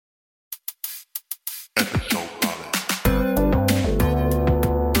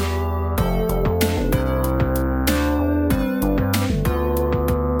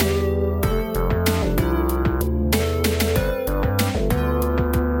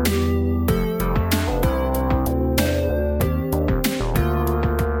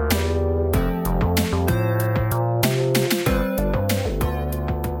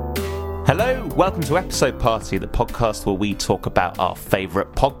welcome to Episode Party, the podcast where we talk about our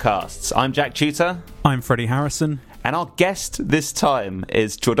favourite podcasts. I'm Jack Tutor. I'm Freddie Harrison. And our guest this time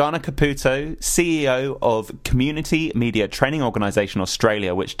is Jordana Caputo, CEO of Community Media Training Organisation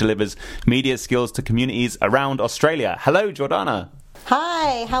Australia, which delivers media skills to communities around Australia. Hello, Jordana.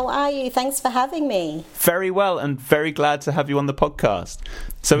 Hi, how are you? Thanks for having me. Very well, and very glad to have you on the podcast.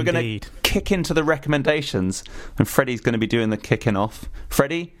 So we're going to kick into the recommendations, and Freddie's going to be doing the kicking off.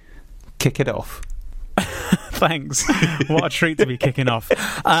 Freddie, kick it off. Thanks. What a treat to be kicking off.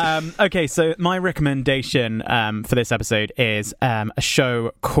 Okay, so my recommendation for this episode is a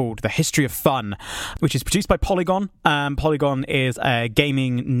show called The History of Fun, which is produced by Polygon. Polygon is a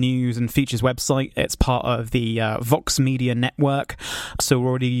gaming news and features website. It's part of the Vox Media network. So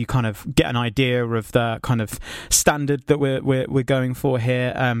already you kind of get an idea of the kind of standard that we're going for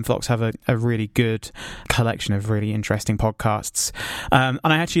here. Vox have a really good collection of really interesting podcasts. And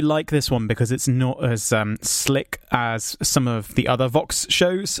I actually like this one because it's not as slick as some of the other Vox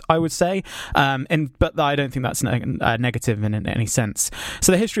shows, I would say, but I don't think that's negative in any sense.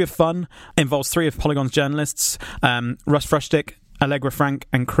 So The History of Fun involves three of Polygon's journalists, Russ Frushtick, Allegra Frank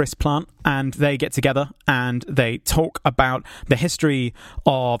and Chris Plant, and they get together and they talk about the history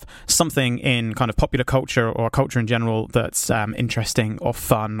of something in kind of popular culture or culture in general that's interesting or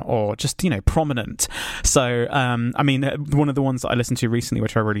fun or just, prominent. So, one of the ones that I listened to recently,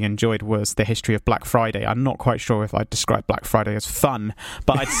 which I really enjoyed, was the history of Black Friday. I'm not quite sure if I'd describe Black Friday as fun,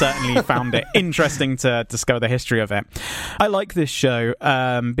 but I'd certainly found it interesting to discover the history of it. I like this show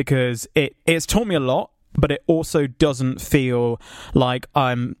because it's taught me a lot, but it also doesn't feel like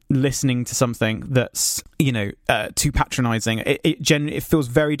I'm listening to something that's, too patronising. It feels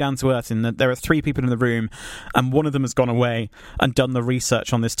very down to earth in that there are three people in the room and one of them has gone away and done the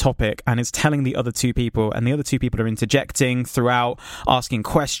research on this topic and is telling the other two people, and the other two people are interjecting throughout, asking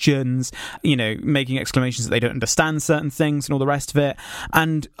questions, making exclamations that they don't understand certain things and all the rest of it.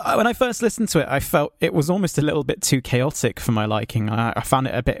 And when I first listened to it, I felt it was almost a little bit too chaotic for my liking. I found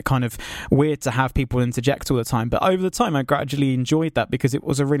it a bit kind of weird to have people interject all the time, but over the time I gradually enjoyed that because it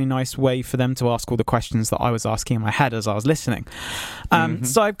was a really nice way for them to ask all the questions that I was asking in my head as I was listening.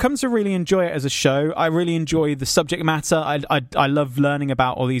 So I've come to really enjoy it as a show. I really enjoy the subject matter. I love learning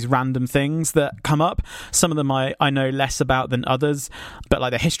about all these random things that come up. Some of them I know less about than others, but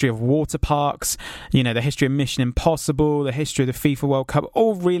like the history of water parks, the history of Mission Impossible, the history of the FIFA World Cup,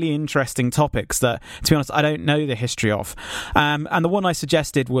 all really interesting topics that, to be honest, I don't know the history of. And the one I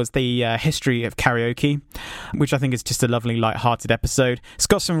suggested was the history of karaoke, which I think is just a lovely light-hearted episode. It's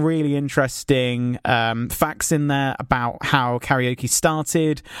got some really interesting facts in there about how karaoke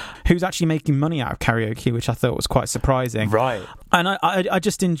started, who's actually making money out of karaoke, which I thought was quite surprising. Right. And I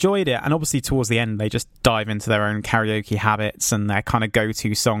just enjoyed it. And obviously towards the end, they just dive into their own karaoke habits and their kind of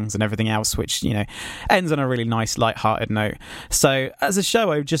go-to songs and everything else, which, ends on a really nice, light-hearted note. So as a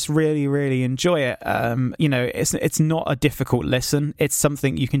show, I just really, really enjoy it. It's not a difficult listen. It's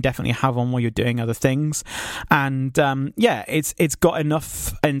something you can definitely have on while you're doing other things. And it's got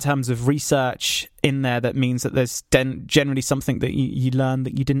enough in terms of research in there that means that there's generally something that you learn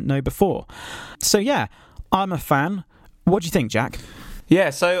that you didn't know before. So yeah, I'm a fan. What do you think, Jack?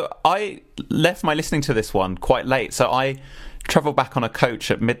 Yeah, so I left my listening to this one quite late. So I travelled back on a coach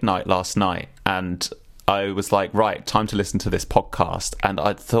at midnight last night and I was like, right, time to listen to this podcast. And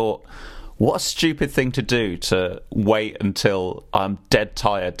I thought, what a stupid thing to do, to wait until I'm dead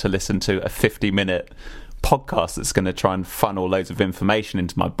tired to listen to a 50-minute podcast that's going to try and funnel loads of information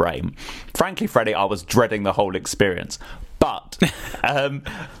into my brain. Frankly, Freddie, I was dreading the whole experience. But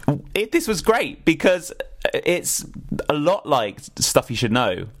this was great because it's a lot like Stuff You Should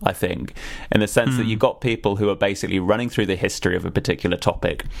Know, I think, in the sense that you've got people who are basically running through the history of a particular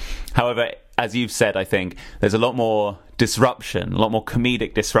topic. However, as you've said, I think there's a lot more disruption, a lot more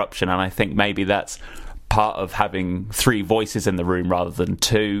comedic disruption, and I think maybe that's part of having three voices in the room rather than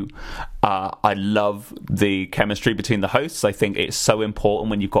two. I love the chemistry between the hosts. I think it's so important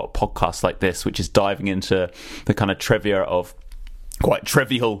when you've got a podcast like this, which is diving into the kind of trivia of quite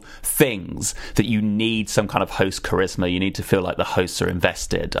trivial things, that you need some kind of host charisma. You need to feel like the hosts are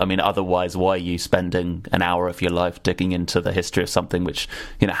invested. I mean, otherwise, why are you spending an hour of your life digging into the history of something which,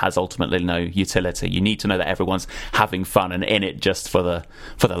 has ultimately no utility? You need to know that everyone's having fun and in it just for the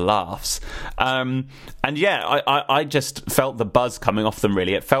laughs. And yeah, I just felt the buzz coming off them,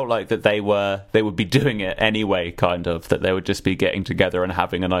 really. It felt like that they would be doing it anyway, kind of, that they would just be getting together and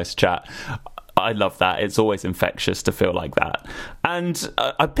having a nice chat. I love that. It's always infectious to feel like that. And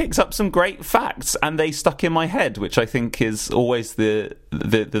I picked up some great facts, and they stuck in my head, which I think is always the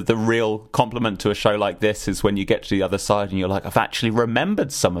real compliment to a show like this, is when you get to the other side and you're like, I've actually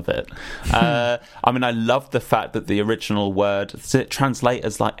remembered some of it. I mean, I love the fact that the original word, does it translate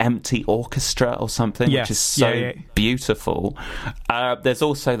as like empty orchestra or something? Yes. Which is so beautiful. There's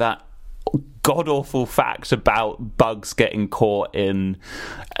also that god-awful fact about bugs getting caught in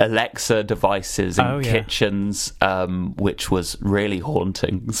Alexa devices in kitchens, which was really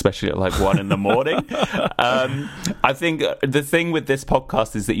haunting, especially at like 1 a.m. I think the thing with this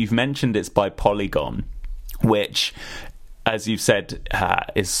podcast is that you've mentioned it's by Polygon, which, as you've said,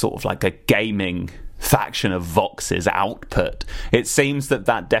 is sort of like a gaming faction of Vox's output. It seems that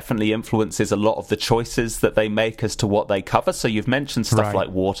definitely influences a lot of the choices that they make as to what they cover. So you've mentioned stuff like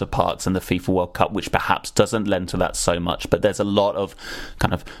water parks and the FIFA World Cup, which perhaps doesn't lend to that so much, but there's a lot of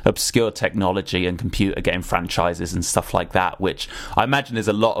kind of obscure technology and computer game franchises and stuff like that, which I imagine is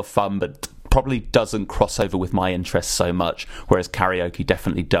a lot of fun, but probably doesn't cross over with my interests so much, whereas karaoke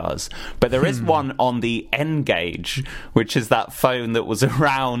definitely does. But there is one on the N-Gage, which is that phone that was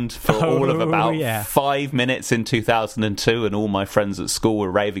around for all of about 5 minutes in 2002, and all my friends at school were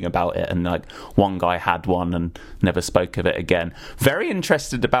raving about it, and like one guy had one and never spoke of it again. Very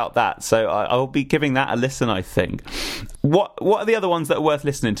interested about that, so I'll be giving that a listen, I think. What are the other ones that are worth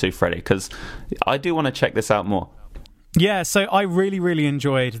listening to, Freddie? Because I do want to check this out more. Yeah, so I really, really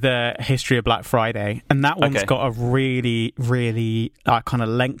enjoyed the history of Black Friday, and that one's got a really, really kind of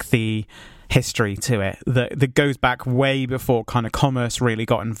lengthy history to it that goes back way before kind of commerce really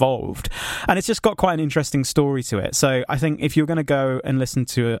got involved, and it's just got quite an interesting story to it. So I think if you're going to go and listen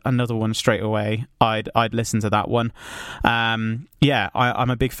to another one straight away, I'd listen to that one. I'm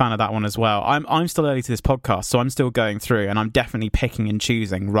a big fan of that one as well. I'm still early to this podcast, so I'm still going through, and I'm definitely picking and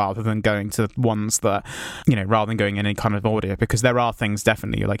choosing rather than going to ones that, rather than going in any kind of order, because there are things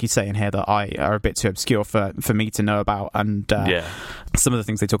definitely, like you say in here, that are a bit too obscure for me to know about, and some of the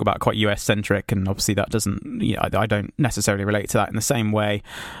things they talk about are quite US centric, and obviously that doesn't, I don't necessarily relate to that in the same way.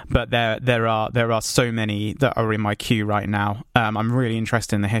 But there are so many that are in my queue right now. I'm really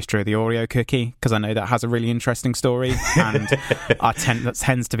interested in the history of the Oreo cookie, because I know that has a really interesting story, and that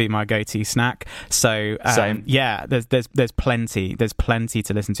tends to be my go-to snack. So there's plenty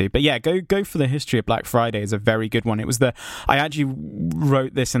to listen to. But yeah, go for the history of Black Friday is a very good one. I actually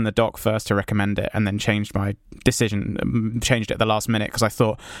wrote this in the doc first to recommend it, and then changed my decision, changed it at the last minute, because I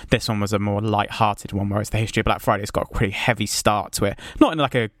thought this one was a more light-hearted one, whereas the history of Black Friday has got a pretty heavy start to it. Not in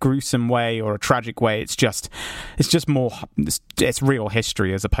like a gruesome way or a tragic way. It's just more, it's real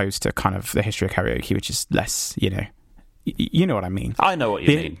history as opposed to kind of the history of karaoke, which is less, you know what I mean. I know what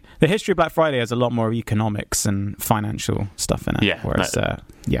you mean. The history of Black Friday has a lot more economics and financial stuff in it. Yeah. Whereas,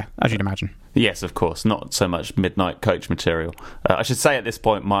 as you'd imagine. Yes, of course. Not so much Midnight Coach material. I should say at this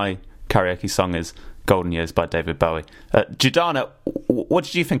point, my karaoke song is Golden Years by David Bowie. Jordana, what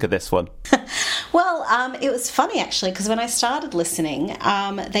did you think of this one? Well, it was funny actually, because when I started listening,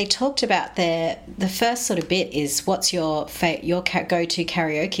 they talked about the first sort of bit is, what's your go-to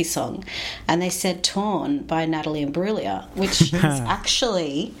karaoke song? And they said Torn by Natalie Imbruglia, which is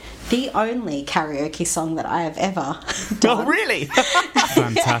actually the only karaoke song that I have ever done. Oh, really?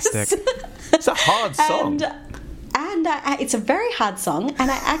 Fantastic. It's a hard song. And it's a very hard song,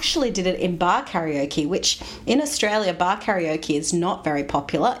 and I actually did it in bar karaoke, which in Australia, bar karaoke is not very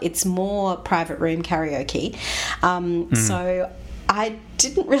popular. It's more private room karaoke. So I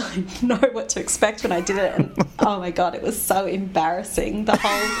didn't really know what to expect when I did it, and oh my God, it was so embarrassing.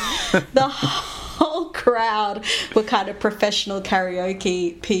 The whole crowd were kind of professional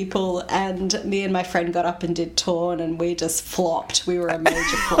karaoke people, and me and my friend got up and did Torn, and we just flopped. We were a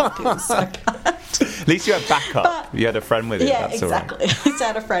major flop. It was so bad. At least you had backup. You had a friend with you. Yeah, that's exactly. All right. At least I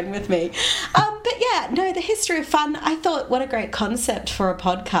had a friend with me. But yeah, no, the history of fun, I thought, what a great concept for a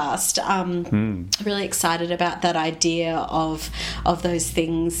podcast. Really excited about that idea of those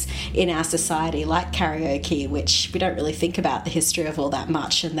things in our society, like karaoke, which we don't really think about the history of all that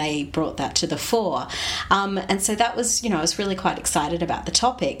much, and they brought that to the fore. And so that was, I was really quite excited about the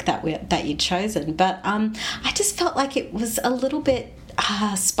topic that you'd chosen. But I just felt like it was a little bit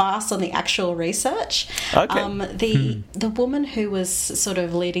sparse on the actual research. Okay. The woman who was sort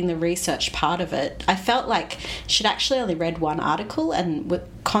of leading the research part of it, I felt like she'd actually only read one article and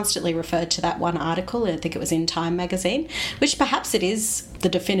constantly referred to that one article. I think it was in Time magazine, which perhaps it is the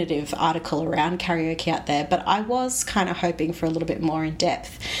definitive article around karaoke out there, but I was kind of hoping for a little bit more in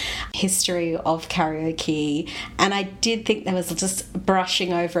depth. history of karaoke, and I did think there was just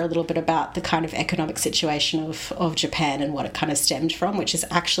brushing over a little bit about the kind of economic situation of Japan and what it kind of stemmed from, which is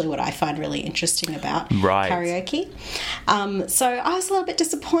actually what I find really interesting about karaoke. So I was a little bit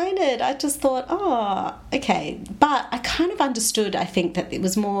disappointed. I just thought, oh, okay. But I kind of understood, I think, that it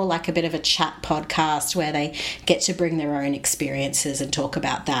was more like a bit of a chat podcast where they get to bring their own experiences and talk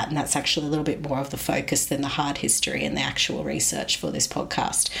about that, and that's actually a little bit more of the focus than the hard history and the actual research for this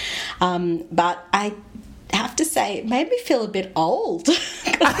podcast. But I have to say, it made me feel a bit old.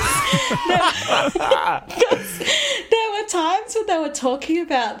 Because there were times when they were talking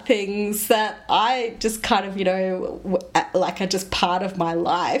about things that I just kind of, like are just part of my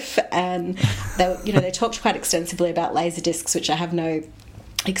life. And they talked quite extensively about laser discs, which I have no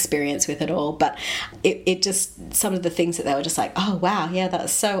experience with it all, but it just, some of the things that they were just like, oh wow, yeah,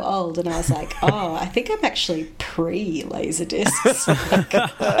 that's so old, and I was like, oh, I think I'm actually pre-laser discs. Like,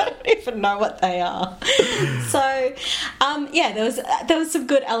 I don't even know what they are. So there was some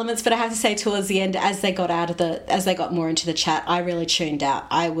good elements, but I have to say towards the end, as they got more into the chat, I really tuned out.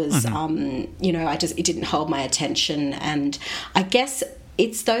 I was it didn't hold my attention, and I guess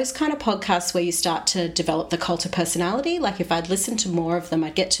it's those kind of podcasts where you start to develop the cult of personality. Like if I'd listened to more of them,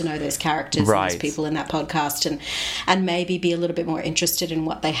 I'd get to know those characters and those people in that podcast and maybe be a little bit more interested in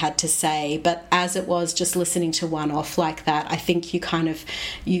what they had to say. But as it was just listening to one off like that, I think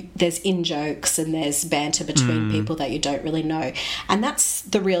there's in-jokes and there's banter between people that you don't really know. And that's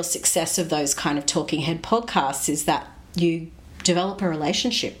the real success of those kind of talking head podcasts, is that you develop a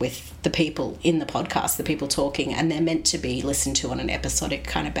relationship with the people in the podcast, the people talking, and they're meant to be listened to on an episodic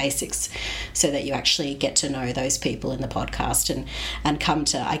kind of basis so that you actually get to know those people in the podcast and come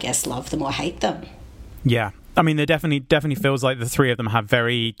to, I guess, love them or hate them. Yeah. I mean, there definitely feels like the three of them have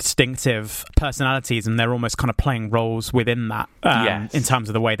very distinctive personalities, and they're almost kind of playing roles within that in terms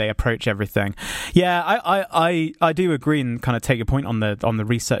of the way they approach everything. Yeah, I do agree and kind of take your point on the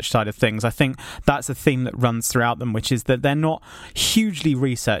research side of things. I think that's a theme that runs throughout them, which is that they're not hugely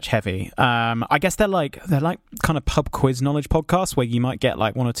research heavy. I guess they're like kind of pub quiz knowledge podcasts where you might get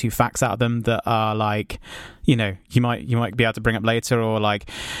like one or two facts out of them that are like, you might be able to bring up later, or like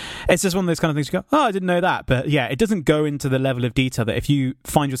it's just one of those kind of things you go, oh, I didn't know that. But yeah, it doesn't go into the level of detail that if you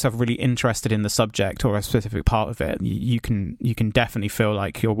find yourself really interested in the subject or a specific part of it, you can definitely feel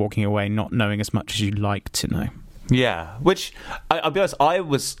like you're walking away not knowing as much as you'd like to know. Yeah, which I'll be honest, I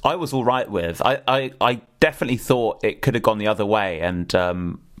was all right with. I definitely thought it could have gone the other way,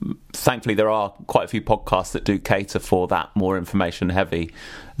 and thankfully there are quite a few podcasts that do cater for that more information heavy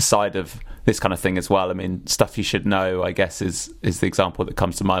side of this kind of thing as well. I mean, Stuff You Should Know, I guess, is the example that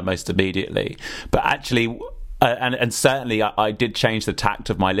comes to mind most immediately. But actually, and certainly I did change the tact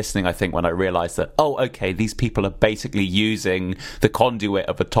of my listening, I think, when I realised that, oh, okay, these people are basically using the conduit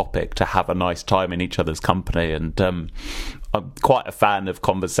of a topic to have a nice time in each other's company. And I'm quite a fan of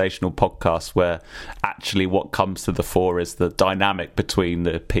conversational podcasts where actually what comes to the fore is the dynamic between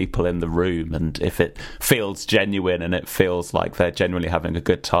the people in the room. And if it feels genuine and it feels like they're genuinely having a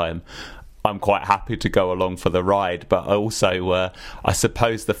good time, I'm quite happy to go along for the ride. But also, I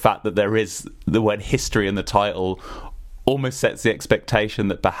suppose the fact that there is the word history in the title almost sets the expectation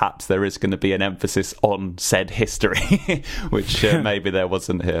that perhaps there is going to be an emphasis on said history, which maybe there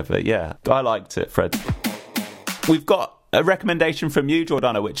wasn't here. But yeah, I liked it, Fred. We've got a recommendation from you,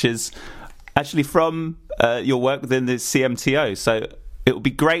 Jordana, which is actually from your work within the CMTO. So it would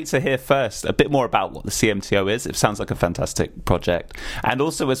be great to hear first a bit more about what the CMTO is. It sounds like a fantastic project. And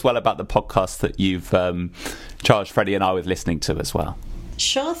also as well about the podcast that you've charged Freddie and I with listening to as well.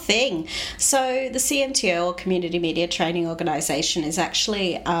 Sure thing. So the CMTO, or Community Media Training Organisation, is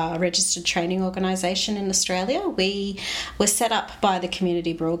actually a registered training organisation in Australia. We were set up by the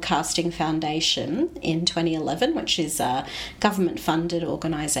Community Broadcasting Foundation in 2011, which is a government-funded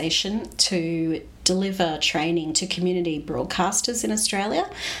organisation to deliver training to community broadcasters in Australia.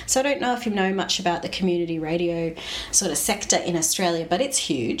 So I don't know if you know much about the community radio sort of sector in Australia, but it's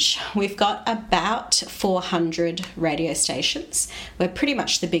huge. We've got about 400 radio stations. We're pretty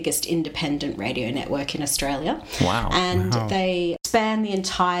much the biggest independent radio network in Australia. Wow. And they span the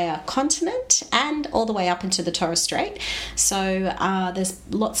entire continent and all the way up into the Torres Strait. So there's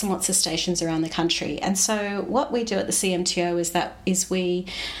lots and lots of stations around the country. And so what we do at the CMTO is we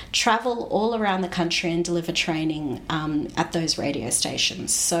travel all around the country and deliver training at those radio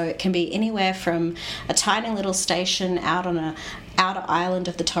stations. So it can be anywhere from a tiny little station out on a outer island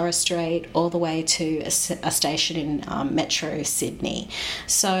of the Torres Strait all the way to a station in Metro Sydney.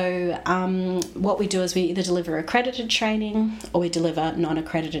 So what we do is we either deliver accredited training or we deliver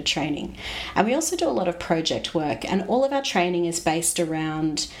non-accredited training. And we also do a lot of project work, and all of our training is based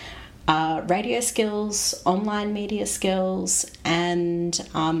around radio skills, online media skills, and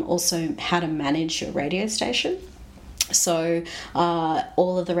also how to manage your radio station. So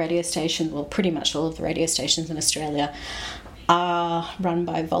all of the radio stations, well, pretty much all of the radio stations in Australia are run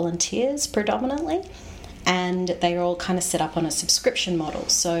by volunteers predominantly, and they're all kind of set up on a subscription model.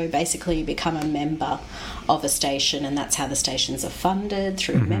 So basically you become a member of a station, and that's how the stations are funded,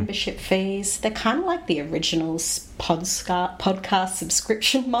 through membership fees. They're kind of like the original podcast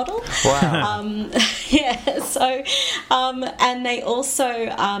subscription model. Wow. And they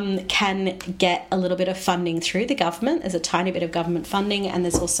also can get a little bit of funding through the government. There's a tiny bit of government funding, and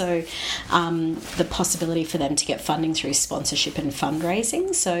there's also the possibility for them to get funding through sponsorship and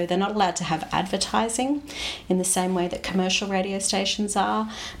fundraising. So they're not allowed to have advertising in the same way that commercial radio stations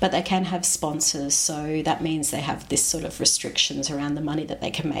are, but they can have sponsors. So that means they have this sort of restrictions around the money that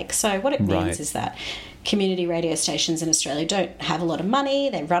they can make. So what it means is that community radio stations in Australia don't have a lot of money.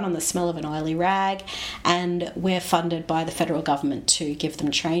 They run on the smell of an oily rag, and we're funded by the federal government to give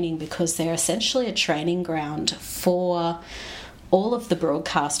them training, because they're essentially a training ground for all of the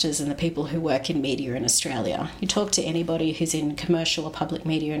broadcasters and the people who work in media in Australia. You talk to anybody who's in commercial or public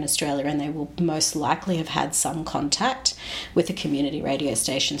media in Australia, and they will most likely have had some contact with a community radio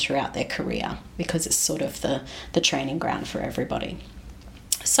station throughout their career, because it's sort of the training ground for everybody.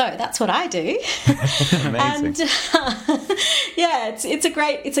 So that's what I do. Amazing. And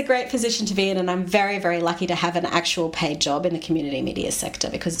it's a great position to be in, and I'm very, very lucky to have an actual paid job in the community media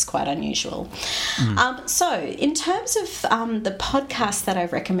sector, because it's quite unusual. So in terms of the podcast that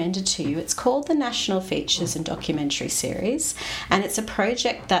I've recommended to you, it's called the National Features and Documentary Series, and it's a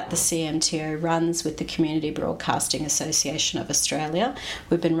project that the CMTO runs with the Community Broadcasting Association of Australia.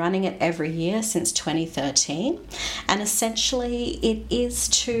 We've been running it every year since 2013, and essentially it is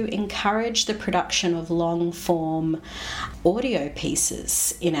to encourage the production of long-form audio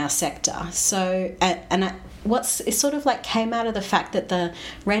pieces in our sector. So, it sort of like came out of the fact that the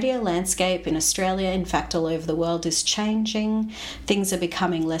radio landscape in Australia, in fact all over the world, is changing. Things are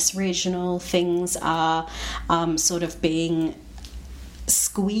becoming less regional. Things are sort of being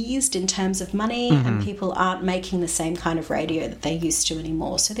squeezed in terms of money, and people aren't making the same kind of radio that they used to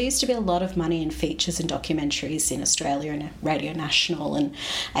anymore. So there used to be a lot of money in features and documentaries in Australia and Radio National and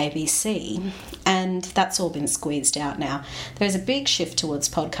ABC, and that's all been squeezed out now. There's a big shift towards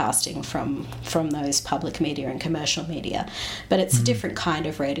podcasting from those public media and commercial media, but it's a different kind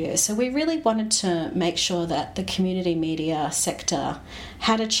of radio. So we really wanted to make sure that the community media sector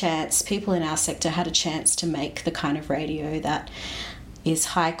had a chance, people in our sector had a chance to make the kind of radio that is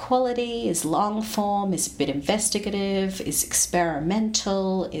high quality, is long form, is a bit investigative, is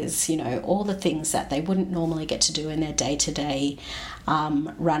experimental, is, all the things that they wouldn't normally get to do in their day-to-day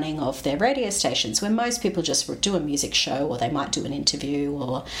running of their radio stations, where most people just do a music show, or they might do an interview,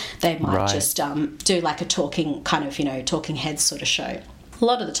 or they might just do like a talking heads sort of show. A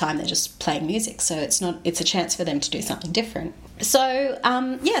lot of the time they're just playing music, so it's a chance for them to do something different. So,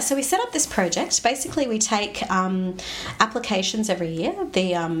 so we set up this project. Basically, we take applications every year.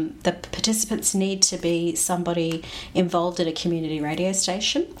 The participants need to be somebody involved at a community radio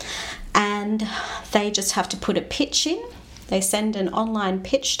station, and they just have to put a pitch in. They send an online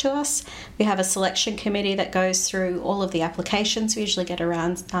pitch to us. We have a selection committee that goes through all of the applications. We usually get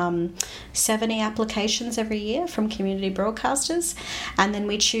around 70 applications every year from community broadcasters, and then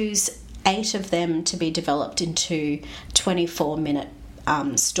we choose 8 of them to be developed into 24-minute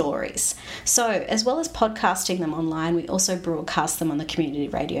stories. So as well as podcasting them online, we also broadcast them on the community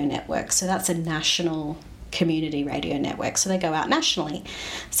radio network. So that's a national community radio network, so they go out nationally.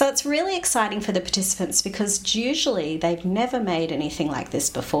 So it's really exciting for the participants, because usually they've never made anything like this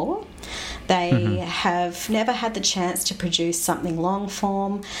before. They have never had the chance to produce something long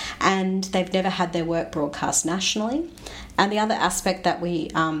form, and they've never had their work broadcast nationally. And the other aspect that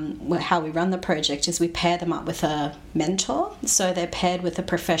how we run the project is we pair them up with a mentor. So they're paired with a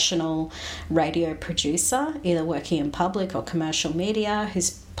professional radio producer, either working in public or commercial media,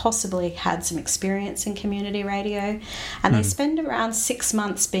 who's possibly had some experience in community radio, and they spend around 6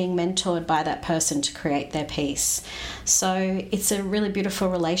 months being mentored by that person to create their piece. So it's a really beautiful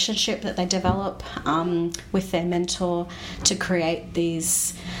relationship that they develop with their mentor to create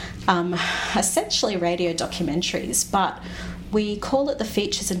these essentially radio documentaries, but we call it the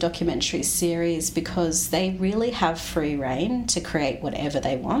Features and Documentaries series because they really have free rein to create whatever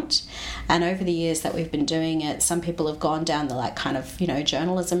they want. And over the years that we've been doing it, some people have gone down the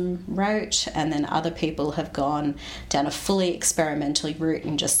journalism route, and then other people have gone down a fully experimental route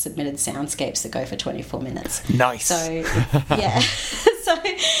and just submitted soundscapes that go for 24 minutes. Nice. So, yeah. So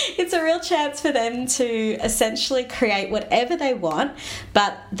it's a real chance for them to essentially create whatever they want,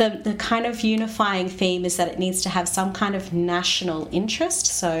 but the kind of unifying theme is that it needs to have some kind of national interest.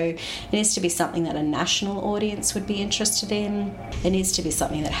 So it needs to be something that a national audience would be interested in. It needs to be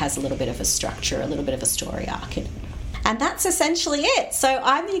something that has a little bit of a structure, a little bit of a story arc in it. And that's essentially it. So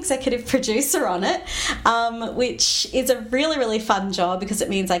I'm the executive producer on it, which is a really, really fun job because it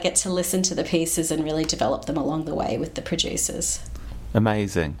means I get to listen to the pieces and really develop them along the way with the producers.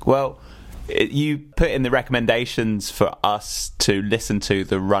 Amazing. Well, you put in the recommendations for us to listen to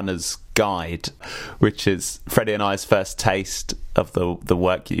the Runner's Guide, which is Freddie and I's first taste of the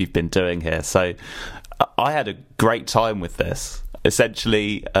work you've been doing here. So I had a great time with this.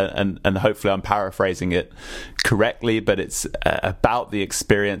 Essentially, and hopefully I'm paraphrasing it correctly, but it's about the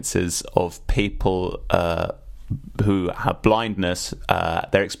experiences of people who have blindness,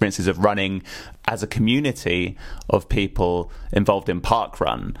 their experiences of running as a community of people involved in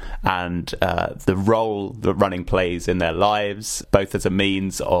parkrun, and the role that running plays in their lives, both as a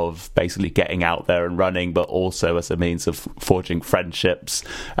means of basically getting out there and running, but also as a means of forging friendships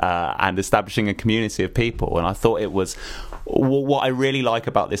and establishing a community of people. And I thought it was what I really like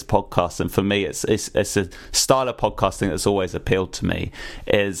about this podcast, and for me it's a style of podcasting that's always appealed to me,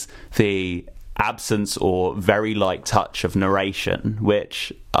 is the absence or very light touch of narration,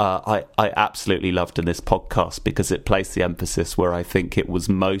 which I absolutely loved in this podcast because it placed the emphasis where I think it was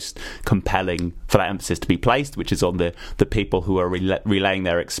most compelling for that emphasis to be placed, which is on the people who are relaying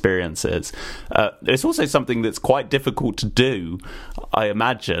their experiences. It's also something that's quite difficult to do, I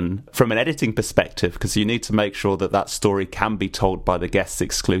imagine, from an editing perspective, because you need to make sure that story can be told by the guests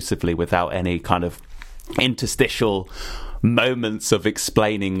exclusively without any kind of interstitial moments of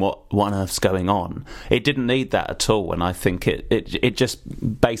explaining what on earth's going on. It didn't need that at all, and I think it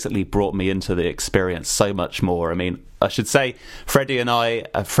just basically brought me into the experience so much more. I mean, I should say Freddie and I,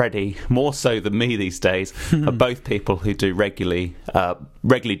 Freddie more so than me these days, are both people who do regularly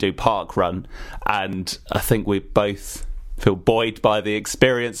do parkrun, and I think we both feel buoyed by the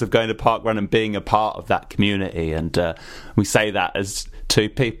experience of going to parkrun and being a part of that community. And we say that as two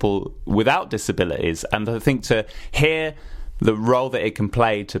people without disabilities, and I think to hear the role that it can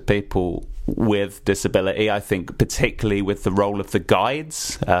play to people with disability, I think particularly with the role of the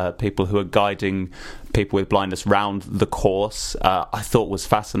guides, people who are guiding people with blindness round the course, I thought was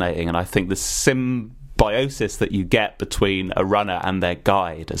fascinating. And I think the symbiosis that you get between a runner and their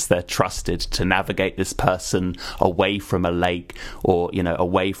guide as they're trusted to navigate this person away from a lake or,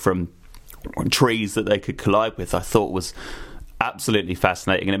 away from trees that they could collide with, I thought was absolutely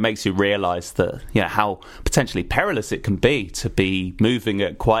fascinating. And it makes you realise that, how potentially perilous it can be to be moving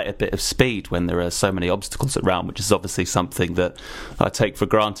at quite a bit of speed when there are so many obstacles around, which is obviously something that I take for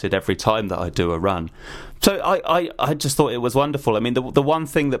granted every time that I do a run. So I just thought it was wonderful. I mean, the one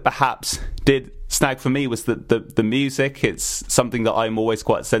thing that perhaps did snag for me was the music. It's something that I'm always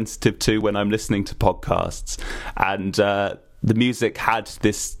quite sensitive to when I'm listening to podcasts, and the music had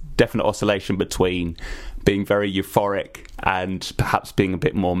this definite oscillation between being very euphoric and perhaps being a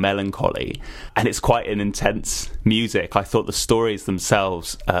bit more melancholy, and it's quite an intense music. I thought the stories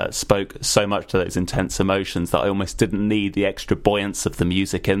themselves spoke so much to those intense emotions that I almost didn't need the extra buoyance of the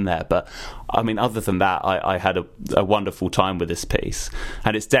music in there. But I mean, other than that, I had a wonderful time with this piece,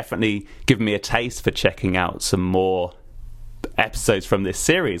 and it's definitely given me a taste for checking out some more episodes from this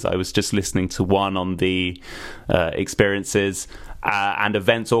series. I was just listening to one on the experiences and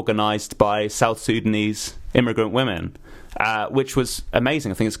events organised by South Sudanese immigrant women, which was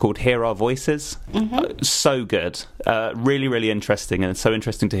amazing. I think it's called Hear Our Voices. Mm-hmm. So good. Really, really interesting. And it's so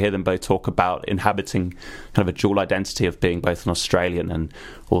interesting to hear them both talk about inhabiting kind of a dual identity of being both an Australian and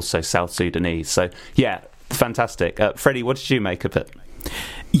also South Sudanese. So, yeah, fantastic. Freddie, what did you make of it?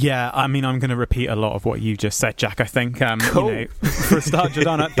 Yeah, I mean, I'm going to repeat a lot of what you just said, Jack. I think, cool. For a start,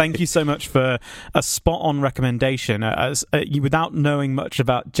 Jordana, thank you so much for a spot-on recommendation. Without knowing much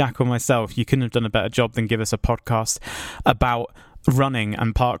about Jack or myself, you couldn't have done a better job than give us a podcast about running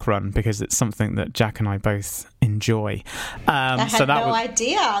and parkrun, because it's something that Jack and I both enjoy. I had no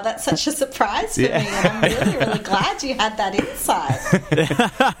idea. That's such a surprise for me, and I'm really, really glad you had that insight.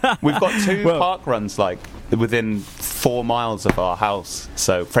 We've got two parkruns within 4 miles of our house,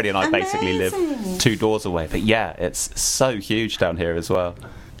 so Freddie and I basically live 2 doors away. But yeah, it's so huge down here as well.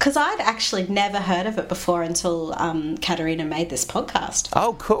 Because I'd actually never heard of it before until Katerina made this podcast.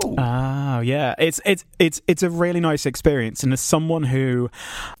 Oh, cool! Oh, yeah, it's a really nice experience, and as someone who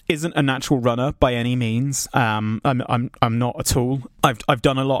isn't a natural runner by any means. I'm not at all. I've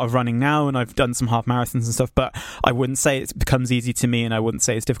done a lot of running now, and I've done some half marathons and stuff, but I wouldn't say it becomes easy to me, and I wouldn't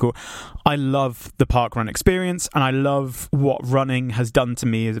say it's difficult. I love the parkrun experience, and I love what running has done to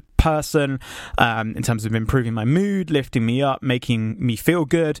me as a person, in terms of improving my mood, lifting me up, making me feel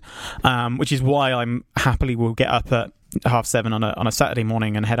good, which is why I'm happily will get up at 7:30 on a Saturday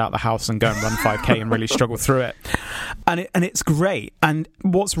morning and head out the house and go and run 5k and really struggle through it. And it's great. And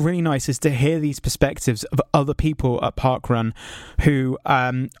what's really nice is to hear these perspectives of other people at parkrun who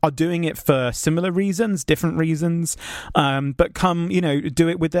are doing it for similar reasons, different reasons, but do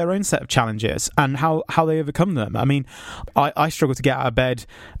it with their own set of challenges and how they overcome them. I mean, I struggle to get out of bed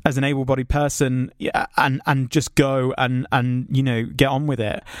as an able-bodied person, and just go and get on with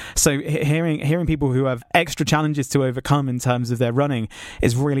it. So hearing people who have extra challenges to overcome in terms of their running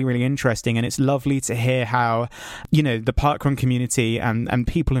is really, really interesting. And it's lovely to hear how the parkrun community and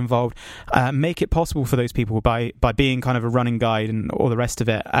people involved make it possible for those people by being kind of a running guide and all the rest of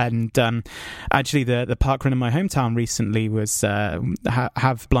it. And actually the parkrun in my hometown recently was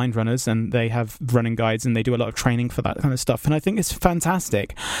have blind runners, and they have running guides, and they do a lot of training for that kind of stuff, and I think it's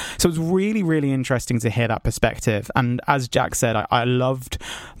fantastic. So it's really, really interesting to hear that perspective. And as Jack said, I loved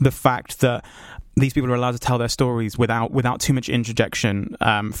the fact that these people are allowed to tell their stories without too much interjection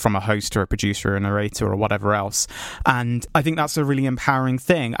from a host or a producer or a narrator or whatever else. And I think that's a really empowering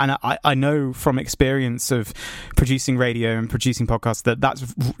thing. And I know from experience of producing radio and producing podcasts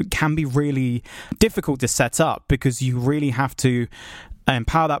that can be really difficult to set up, because you really have to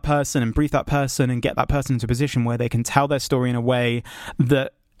empower that person and brief that person and get that person into a position where they can tell their story in a way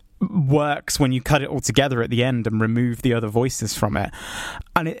that works when you cut it all together at the end and remove the other voices from it.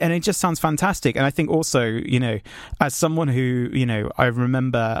 And it just sounds fantastic. And I think also, as someone who, I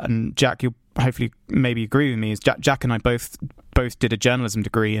remember, and Jack, you'll hopefully maybe agree with me, is Jack and I both did a journalism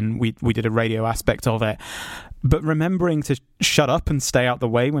degree, and we did a radio aspect of it. But remembering to shut up and stay out the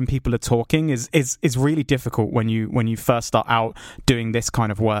way when people are talking is really difficult when you first start out doing this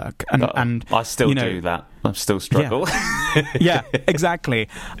kind of work. And I still do that. I still struggle. Yeah, exactly.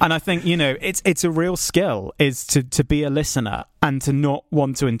 And I think it's a real skill is to be a listener and to not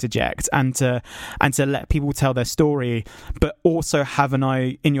want to interject and to let people tell their story, but also have an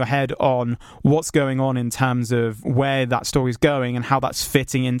eye in your head on what's going on in terms of where that story's going and how that's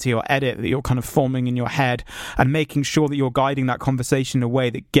fitting into your edit that you're kind of forming in your head, and making sure that you're guiding that conversation in a way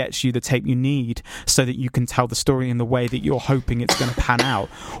that gets you the tape you need so that you can tell the story in the way that you're hoping it's going to pan out.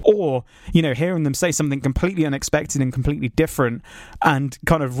 Or, hearing them say something completely unexpected and completely different, and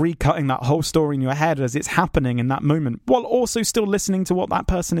kind of recutting that whole story in your head as it's happening in that moment, while also still listening to what that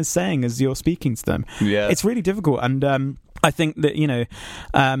person is saying as you're speaking to them. Yeah. It's really difficult. And I think that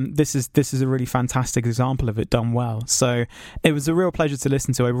this is a really fantastic example of it done well. So it was a real pleasure to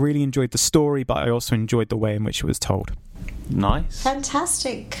listen to. I really enjoyed the story, but I also enjoyed the way in which it was told. Nice.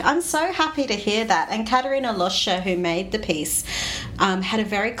 Fantastic. I'm so happy to hear that. And Katarina Loscher, who made the piece, had a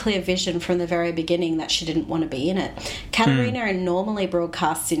very clear vision from the very beginning that she didn't want to be in it. Katarina normally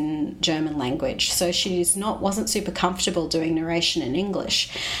broadcasts in German language, so she wasn't super comfortable doing narration in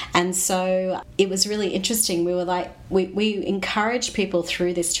English. And so it was really interesting. We were like, we encourage people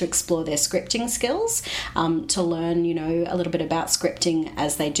through this to explore their scripting skills, to learn, a little bit about scripting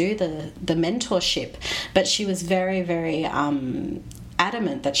as they do the mentorship. But she was very, very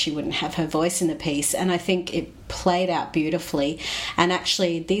adamant that she wouldn't have her voice in the piece, and I think it played out beautifully. And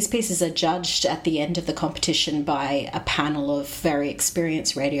actually these pieces are judged at the end of the competition by a panel of very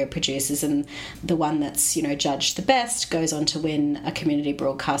experienced radio producers, and the one that's judged the best goes on to win a Community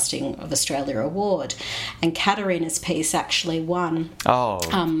Broadcasting of Australia award. And Katarina's piece actually won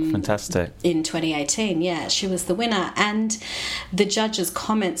fantastic in 2018. Yeah, she was the winner, and the judges'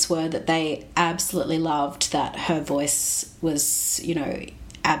 comments were that they absolutely loved that her voice was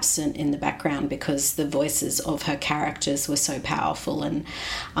absent in the background, because the voices of her characters were so powerful and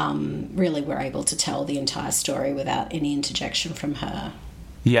really were able to tell the entire story without any interjection from her.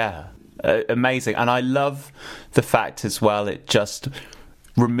 Yeah, amazing. And I love the fact as well, it just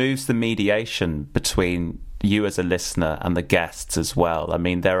removes the mediation between you as a listener and the guests as well. I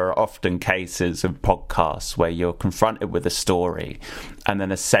mean, there are often cases of podcasts where you're confronted with a story and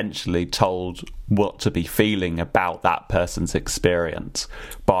then essentially told what to be feeling about that person's experience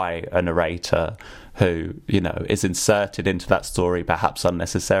by a narrator who, is inserted into that story perhaps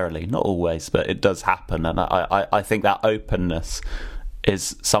unnecessarily. Not always, but it does happen. And I think that openness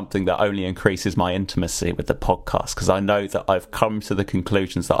is something that only increases my intimacy with the podcast, because I know that I've come to the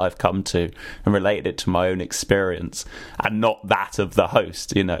conclusions that I've come to and related it to my own experience and not that of the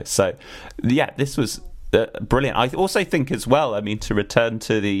host, So yeah, this was brilliant. I also think as well, I mean, to return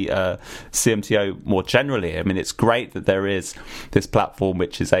to the CMTO more generally, I mean, it's great that there is this platform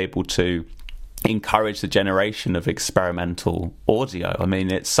which is able to encourage the generation of experimental audio. I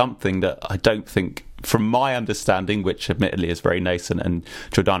mean, it's something that I don't think, from my understanding, which admittedly is very nascent, and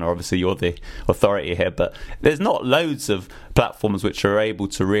Jordana, obviously you're the authority here, but there's not loads of platforms which are able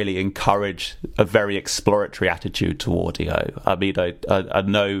to really encourage a very exploratory attitude to audio. I mean, I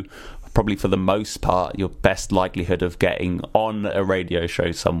know probably for the most part, your best likelihood of getting on a radio show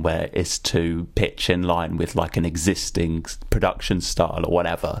somewhere is to pitch in line with like an existing production style or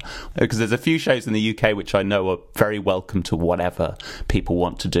whatever. Because there's a few shows in the UK which I know are very welcome to whatever people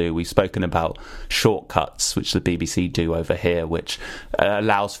want to do. We've spoken about Shortcuts, which the BBC do over here, which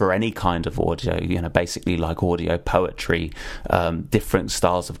allows for any kind of audio, you know, basically like audio poetry, different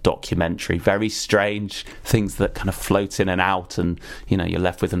styles of documentary, very strange things that kind of float in and out, and, you know, you're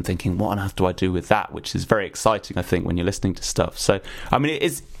left with them thinking, what on earth do I do with that? Which is very exciting, I think, when you're listening to stuff. So, I mean, it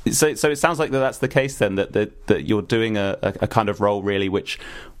is. So it sounds like that's the case then, that you're doing a kind of role really, which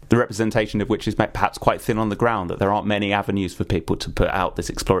the representation of which is perhaps quite thin on the ground. That there aren't many avenues for people to put out this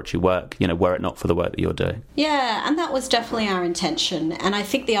exploratory work, you know, were it not for the work that you're doing. Yeah, and that was definitely our intention. And I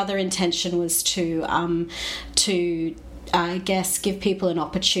think the other intention was to I guess, give people an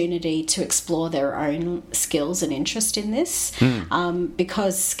opportunity to explore their own skills and interest in this.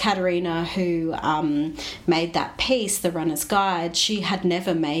 Because Katerina, who made that piece, The Runner's Guide, she had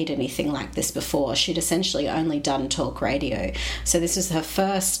never made anything like this before. She'd essentially only done talk radio. So this is her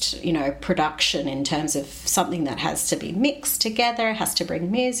first, you know, production in terms of something that has to be mixed together, has to bring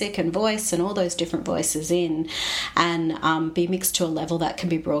music and voice and all those different voices in, and be mixed to a level that can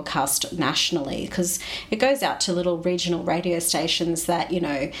be broadcast nationally, because it goes out to little regional radio stations that, you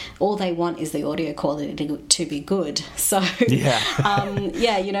know, all they want is the audio quality to be good. So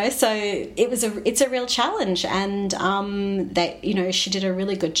yeah, you know, so it's a real challenge, and that, you know, she did a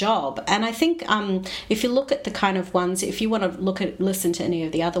really good job. And I think if you look at the kind of ones, if you want to listen to any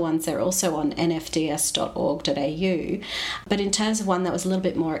of the other ones, they're also on nfds.org.au. But in terms of one that was a little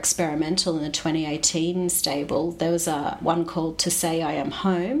bit more experimental in the 2018 stable, there was one called To Say I Am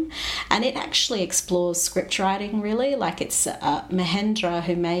Home, and it actually explores script writing, really. Like, it's Mahendra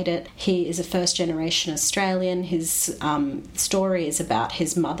who made it. He is a first-generation Australian. His story is about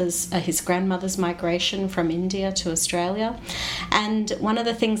his grandmother's migration from India to Australia. And one of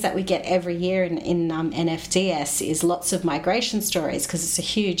the things that we get every year in NFDS is lots of migration stories, because it's a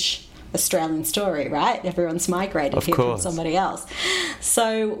huge Australian story, right? Everyone's migrated here from somebody else.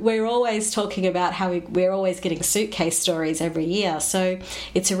 So we're always talking about how we're always getting suitcase stories every year. So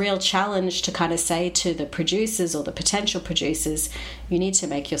it's a real challenge to kind of say to the producers or the potential producers, you need to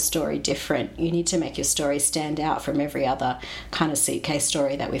make your story different. You need to make your story stand out from every other kind of suitcase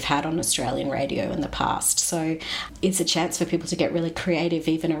story that we've had on Australian radio in the past. So it's a chance for people to get really creative,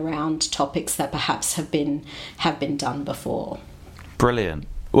 even around topics that perhaps have been done before. Brilliant.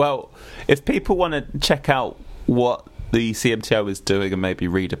 Well, if people want to check out what the CMTO is doing and maybe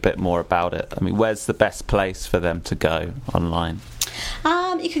read a bit more about it, I mean, where's the best place for them to go online?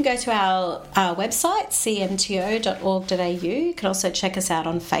 You can go to our website, cmto.org.au. You can also check us out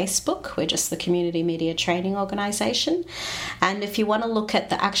on Facebook. We're just the Community Media Training Organisation. And if you want to look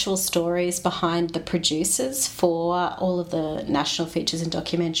at the actual stories behind the producers for all of the National Features and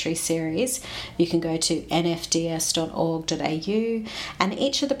Documentary series, you can go to nfds.org.au. And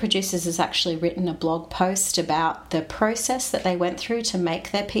each of the producers has actually written a blog post about the process that they went through to make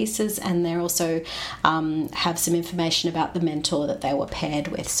their pieces, and they also have some information about the mentor that they were paired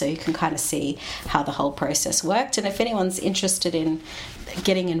with, so you can kind of see how the whole process worked. And if anyone's interested in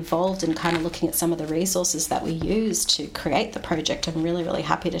getting involved and kind of looking at some of the resources that we use to create the project, I'm really, really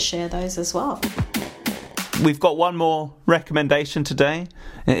happy to share those as well. We've got one more recommendation today.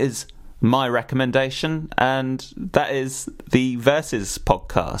 It is my recommendation, and that is the Verses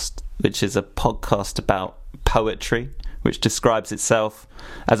podcast, which is a podcast about poetry, which describes itself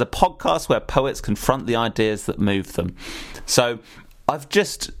as a podcast where poets confront the ideas that move them. So I've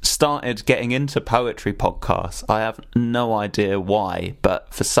just started getting into poetry podcasts. I have no idea why,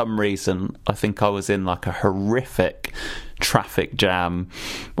 but for some reason, I think I was in like a horrific traffic jam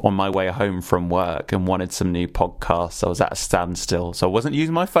on my way home from work and wanted some new podcasts. I was at a standstill, so I wasn't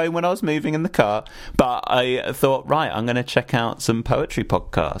using my phone when I was moving in the car, but I thought, right, I'm going to check out some poetry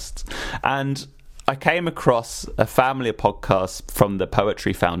podcasts. And I came across a family of podcasts from the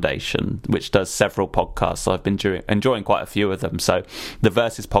Poetry Foundation, which does several podcasts. So I've been enjoying quite a few of them. So the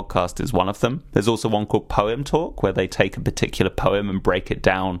Verses podcast is one of them. There's also one called Poem Talk, where they take a particular poem and break it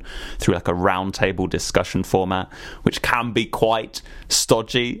down through like a roundtable discussion format, which can be quite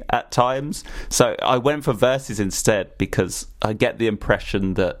stodgy at times. So I went for Verses instead because I get the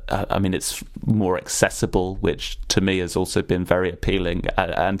impression that, it's more accessible, which to me has also been very appealing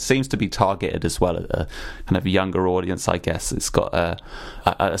and seems to be targeted as well at a kind of younger audience, I guess. It's got,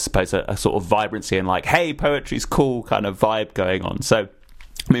 I suppose, a sort of vibrancy and like, hey, poetry's cool kind of vibe going on. So,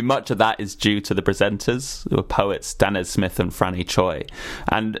 much of that is due to the presenters, who are poets Danez Smith and Franny Choi.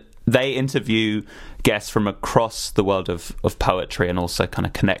 And they interview guests from across the world of poetry and also kind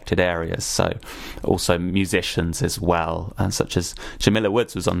of connected areas, so also musicians as well, and such as Jamila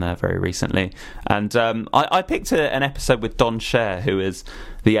Woods was on there very recently. And I picked an episode with Don Scher, who is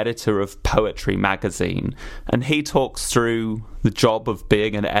the editor of Poetry magazine, and he talks through the job of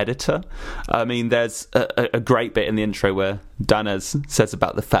being an editor. There's a great bit in the intro where Danez says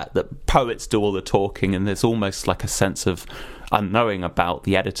about the fact that poets do all the talking, and there's almost like a sense of unknowing about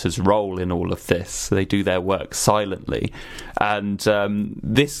the editor's role in all of this. They do their work silently. And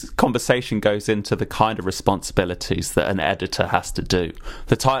this conversation goes into the kind of responsibilities that an editor has to do.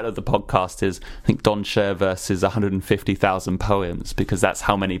 The title of the podcast is, I think, Don Scher versus 150,000 poems, because that's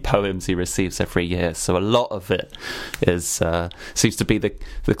how many poems he receives every year. So a lot of it is seems to be the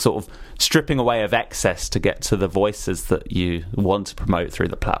sort of stripping away of excess to get to the voices that you want to promote through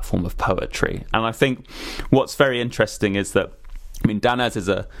the platform of poetry. And I think what's very interesting is that Danez is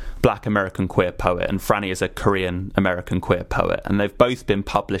a Black American queer poet and Franny is a Korean American queer poet, and they've both been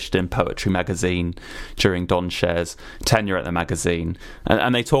published in Poetry magazine during Don Scher's tenure at the magazine.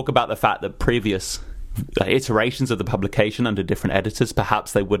 And they talk about the fact that previous iterations of the publication under different editors,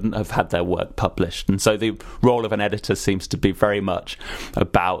 perhaps they wouldn't have had their work published. And so the role of an editor seems to be very much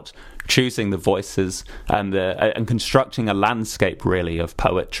about choosing the voices and constructing a landscape, really, of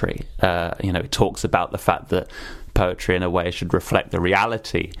poetry. It talks about the fact that poetry in a way should reflect the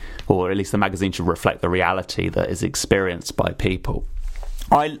reality, or at least the magazine should reflect the reality that is experienced by people.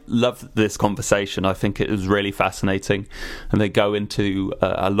 I love this conversation. I think it was really fascinating, and they go into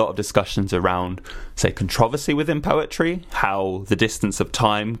a lot of discussions around, say, controversy within poetry, how the distance of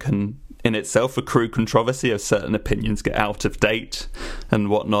time can in itself accrue controversy as certain opinions get out of date and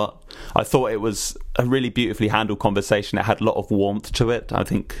whatnot. I thought it was a really beautifully handled conversation. It had a lot of warmth to it. I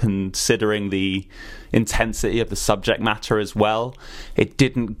think, considering the intensity of the subject matter as well, it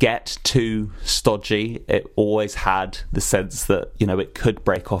didn't get too stodgy. It always had the sense that, it could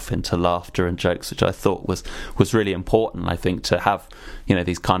break off into laughter and jokes, which I thought was really important. I think to have,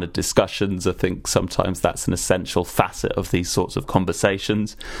 these kind of discussions, I think sometimes that's an essential facet of these sorts of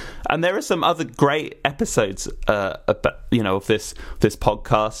conversations. And there are some other great episodes of this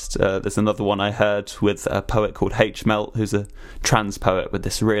podcast. There's another one I heard with a poet called H. Melt, who's a trans poet with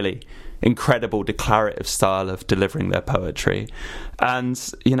this really incredible declarative style of delivering their poetry. And,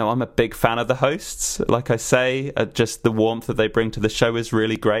 I'm a big fan of the hosts. Like I say, just the warmth that they bring to the show is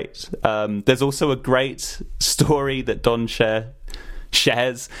really great. There's also a great story that Don Scher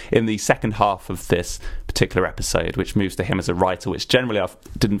shares in the second half of this particular episode, which moves to him as a writer, which generally I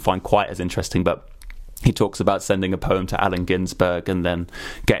didn't find quite as interesting, but he talks about sending a poem to Allen Ginsberg and then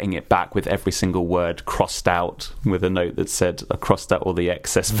getting it back with every single word crossed out with a note that said, I crossed out all the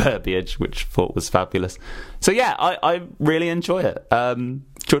excess verbiage, which I thought was fabulous. So yeah, I really enjoy it.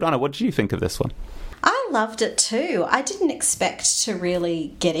 Jordana, what did you think of this one? I loved it too. I didn't expect to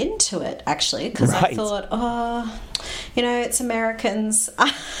really get into it, actually, because I thought, it's Americans.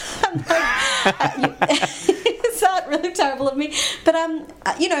 Is that really terrible of me? But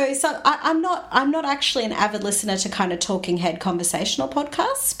so I'm not actually an avid listener to kind of talking head conversational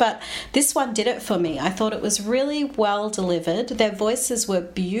podcasts, but this one did it for me. I thought it was really well delivered. Their voices were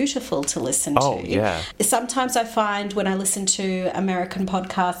beautiful to listen to. Oh, yeah. Sometimes I find when I listen to American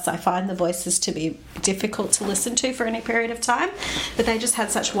podcasts, I find the voices to be difficult to listen to for any period of time, but they just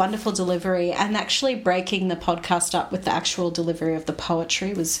had such wonderful delivery, and actually breaking the podcast up with the actual delivery of the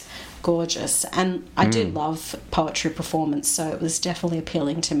poetry was gorgeous. And I do love poetry performance, so it was definitely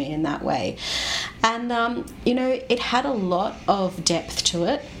appealing to me in that way. And it had a lot of depth to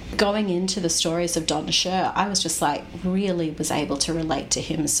it. going into the stories of Don Sher, I was just like, really was able to relate to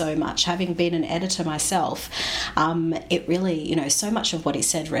him so much. Having been an editor myself, it really, so much of what he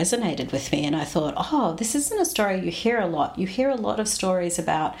said resonated with me. And I thought, oh, this isn't a story you hear a lot. You hear a lot of stories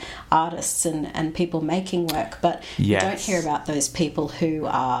about artists and people making work, but you don't hear about those people who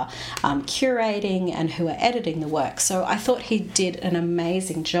are curating and who are editing the work. So I thought he did an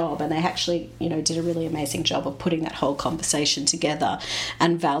amazing job, and they actually, did a really amazing job of putting that whole conversation together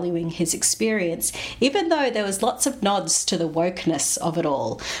and valuing his experience, even though there was lots of nods to the wokeness of it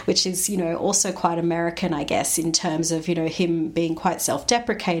all, which is, also quite American, I guess, in terms of, him being quite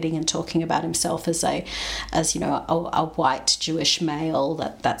self-deprecating and talking about himself as a white Jewish male,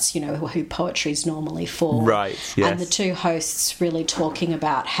 that's who poetry is normally for. Right, yes. And the two hosts really talking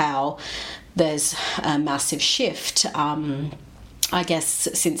about how there's a massive shift, I guess,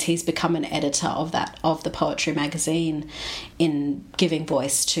 since he's become an editor of the poetry magazine, in giving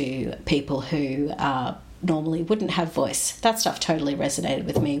voice to people who normally wouldn't have voice. That stuff totally resonated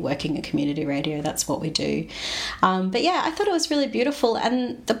with me. Working at community radio, that's what we do. But yeah, I thought it was really beautiful,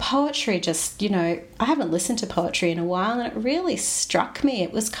 and the poetry just, I haven't listened to poetry in a while, and it really struck me.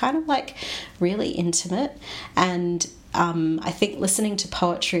 It was kind of like really intimate, and I think listening to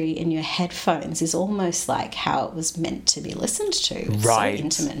poetry in your headphones is almost like how it was meant to be listened to. It's right. So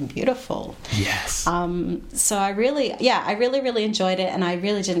intimate and beautiful. Yes. So I really, really enjoyed it, and I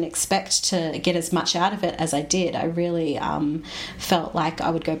really didn't expect to get as much out of it as I did. I really felt like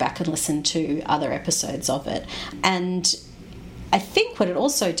I would go back and listen to other episodes of it. And I think what it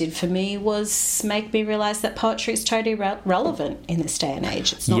also did for me was make me realise that poetry is totally relevant in this day and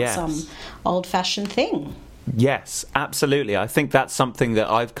age. It's not some old-fashioned thing. Yes, absolutely. I think that's something that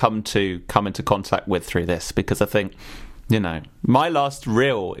I've come into contact with through this, because I think, my last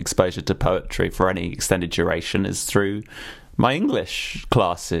real exposure to poetry for any extended duration is through my English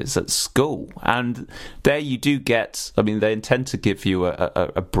classes at school. And there you do get, they intend to give you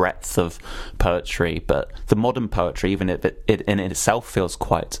a breadth of poetry, but the modern poetry, even if it in itself feels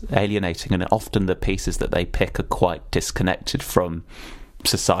quite alienating, and often the pieces that they pick are quite disconnected from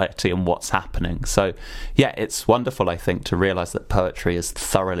society and what's happening. So yeah, it's wonderful, I think, to realise that poetry is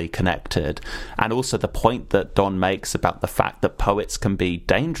thoroughly connected. And also the point that Don makes about the fact that poets can be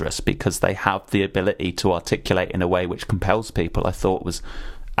dangerous because they have the ability to articulate in a way which compels people, I thought was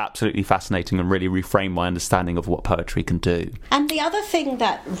absolutely fascinating and really reframed my understanding of what poetry can do. And the other thing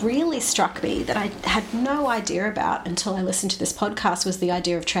that really struck me that I had no idea about until I listened to this podcast was the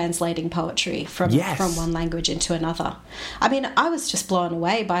idea of translating poetry from one language into another. I was just blown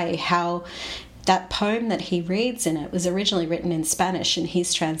away by how that poem that he reads in it was originally written in Spanish, and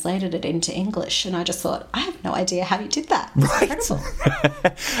he's translated it into English. And I just thought, I have no idea how you did that. It's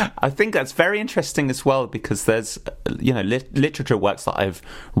incredible. I think that's very interesting as well, because there's, literature works that I've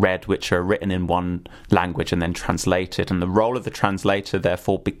read which are written in one language and then translated. And the role of the translator,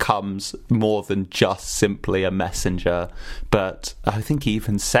 therefore, becomes more than just simply a messenger. But I think he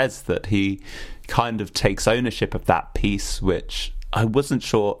even says that he kind of takes ownership of that piece, which I wasn't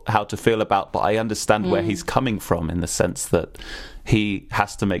sure how to feel about, but I understand where he's coming from, in the sense that he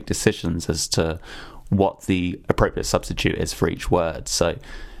has to make decisions as to what the appropriate substitute is for each word. So,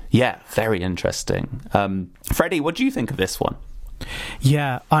 yeah, very interesting. Freddie, what do you think of this one?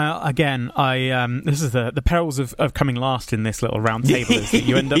 Yeah, this is the perils of coming last in this little round table, is that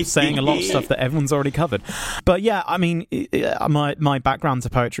you end up saying a lot of stuff that everyone's already covered. But yeah, my background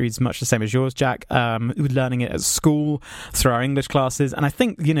to poetry is much the same as yours, Jack. Learning it at school through our English classes, and I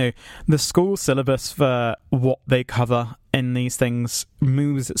think the school syllabus for what they cover in these things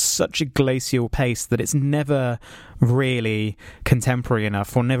moves at such a glacial pace that it's never really contemporary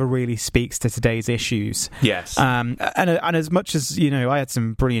enough, or never really speaks to today's issues. Yes. And as much as, I had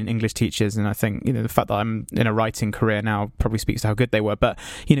some brilliant English teachers, and I think, the fact that I'm in a writing career now probably speaks to how good they were, but,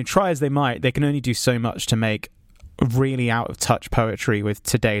 try as they might, they can only do so much to make really out of touch poetry with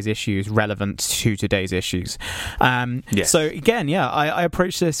today's issues relevant to today's issues. So again, I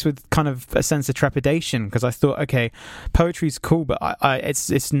approached this with kind of a sense of trepidation, because I thought, okay, poetry's cool, but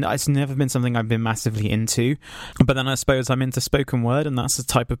it's never been something I've been massively into. But then I suppose I'm into spoken word, and that's a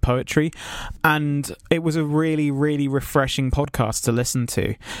type of poetry, and it was a really, really refreshing podcast to listen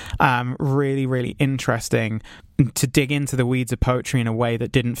to. Really, really interesting. to dig into the weeds of poetry in a way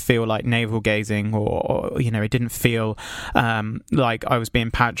that didn't feel like navel gazing, or it didn't feel like I was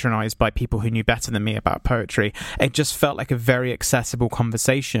being patronized by people who knew better than me about poetry. It just felt like a very accessible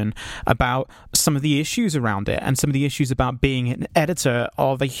conversation about some of the issues around it, and some of the issues about being an editor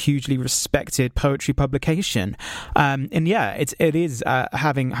of a hugely respected poetry publication. And yeah, it is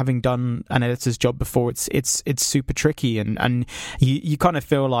having done an editor's job before, it's super tricky, and you kind of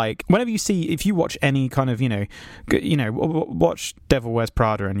feel like whenever if you watch any kind of watch Devil Wears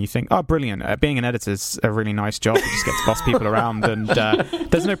Prada and you think, oh, brilliant, being an editor is a really nice job, you just get to boss people around, and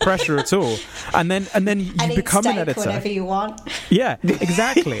there's no pressure at all, and then you become an editor whenever you want. Yeah,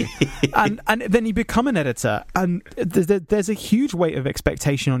 exactly. and then you become an editor, and there's a huge weight of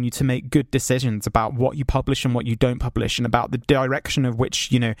expectation on you to make good decisions about what you publish and what you don't publish, and about the direction of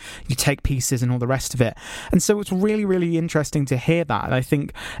which you take pieces and all the rest of it. And so it's really, really interesting to hear that, and I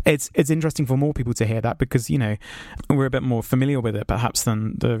think it's interesting for more people to hear that, because we're a bit more familiar with it perhaps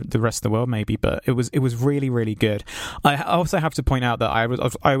than the rest of the world maybe. But it was really, really good. I also have to point out that I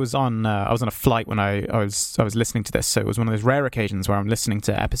was on a flight when I was listening to this, so it was one of those rare occasions where I'm listening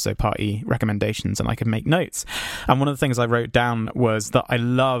to episode party recommendations and I could make notes. And one of the things I wrote down was that I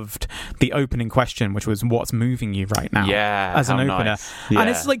loved the opening question, which was, what's moving you right now? Yeah, as an opener. Nice. Yeah. And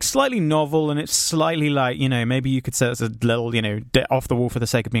it's like slightly novel, and it's slightly like, maybe you could say it's a little, off the wall for the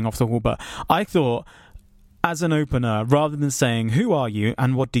sake of being off the wall. But I thought, as an opener, rather than saying, who are you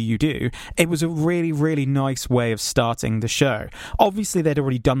and what do you do, it was a really, really nice way of starting the show. Obviously, they'd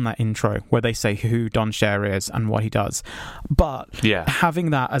already done that intro where they say who Don Scher is and what he does. But having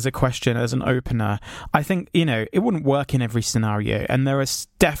that as a question, as an opener, I think, it wouldn't work in every scenario. And there are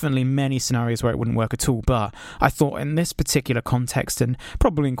definitely many scenarios where it wouldn't work at all. But I thought in this particular context, and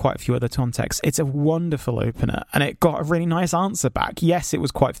probably in quite a few other contexts, it's a wonderful opener. And it got a really nice answer back. Yes, it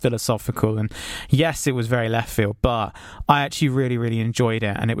was quite philosophical. And yes, it was very left field, but I actually really, really enjoyed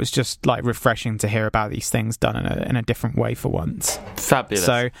it, and it was just like refreshing to hear about these things done in a different way for once. Fabulous.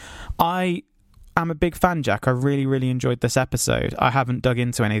 So I am a big fan, Jack. I really, really enjoyed this episode. I haven't dug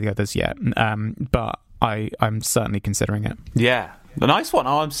into any of the others yet, but I'm certainly considering it. Yeah, the nice one.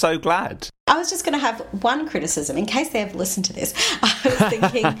 Oh, I'm so glad. I was just going to have one criticism in case they ever listen to this. I was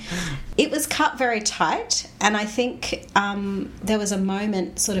thinking it was cut very tight, and I think there was a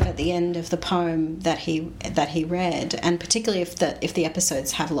moment sort of at the end of the poem that he read, and particularly if the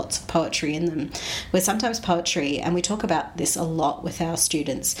episodes have lots of poetry in them, where sometimes poetry, and we talk about this a lot with our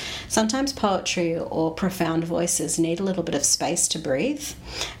students, sometimes poetry or profound voices need a little bit of space to breathe,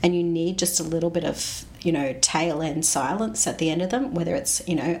 and you need just a little bit of tail end silence at the end of them, whether it's a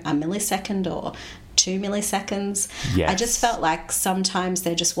millisecond or 2 milliseconds. Yes. I just felt like sometimes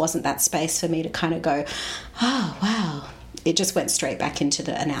there just wasn't that space for me to kind of go, oh wow, it just went straight back into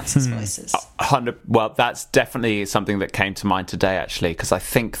the announcers' voices. 100. Well, that's definitely something that came to mind today, actually, because I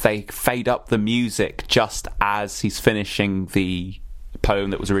think they fade up the music just as he's finishing the poem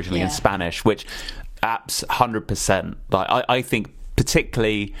that was originally in Spanish, which 100%. Like I think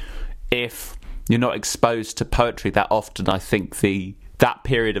particularly if you're not exposed to poetry that often, I think that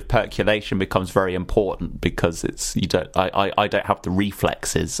period of percolation becomes very important, because I don't have the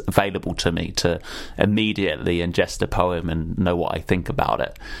reflexes available to me to immediately ingest a poem and know what I think about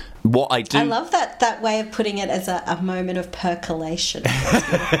it. What I do, I love that way of putting it, as a moment of percolation.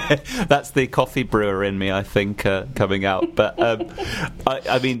 That's the coffee brewer in me, I think, coming out. But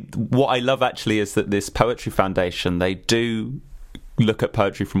I mean, what I love actually is that this Poetry Foundation, they do look at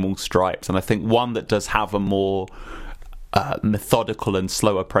poetry from all stripes, and I think one that does have a more methodical and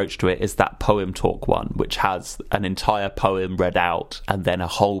slow approach to it is that Poem Talk one, which has an entire poem read out and then a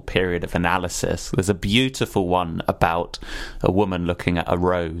whole period of analysis. There's a beautiful one about a woman looking at a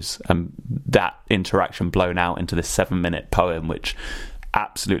rose, and that interaction blown out into this 7-minute poem, which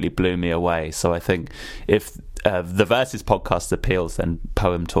absolutely blew me away. So I think if the Verses podcast appeals, then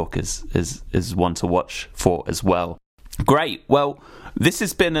Poem Talk is one to watch for as well. Great. Well, this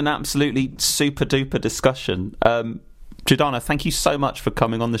has been an absolutely super duper discussion. Jordana, thank you so much for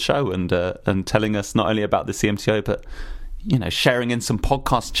coming on the show and telling us not only about the CMTO, but sharing in some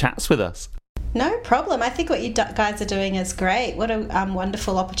podcast chats with us. No problem. I think what you guys are doing is great. What a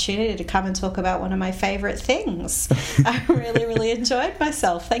wonderful opportunity to come and talk about one of my favourite things. I really, really enjoyed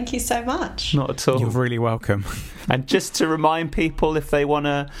myself. Thank you so much. Not at all. You're really welcome. And just to remind people, if they want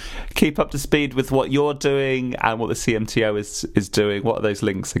to keep up to speed with what you're doing and what the CMTO is doing, what are those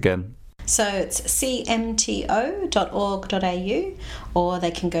links again? So it's cmto.org.au, or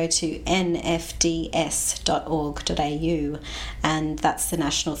they can go to nfds.org.au, and that's the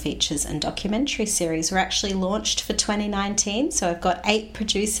National Features and Documentary Series. We're actually launched for 2019, so I've got 8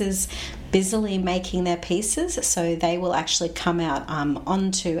 producers busily making their pieces, so they will actually come out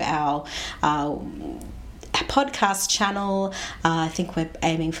onto our podcast channel. I think we're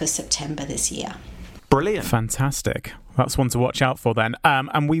aiming for September this year. Brilliant. Fantastic. That's one to watch out for then.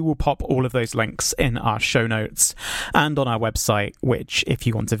 And we will pop all of those links in our show notes and on our website, which, if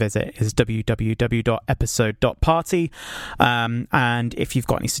you want to visit, is www.episode.party. And if you've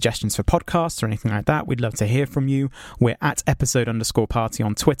got any suggestions for podcasts or anything like that, we'd love to hear from you. We're at episode_party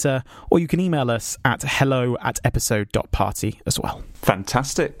on Twitter, or you can email us at hello@episode.party as well.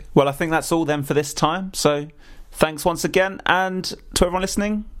 Fantastic. Well, I think that's all then for this time. So thanks once again. And to everyone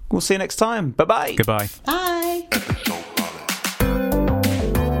listening, we'll see you next time. Bye-bye. Goodbye. Bye.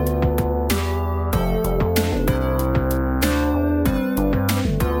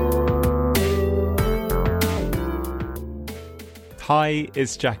 Hi,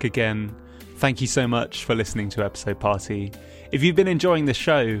 it's Jack again. Thank you so much for listening to Episode Party. If you've been enjoying the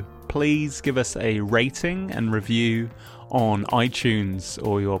show, please give us a rating and review on iTunes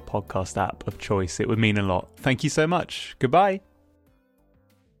or your podcast app of choice. It would mean a lot. Thank you so much. Goodbye.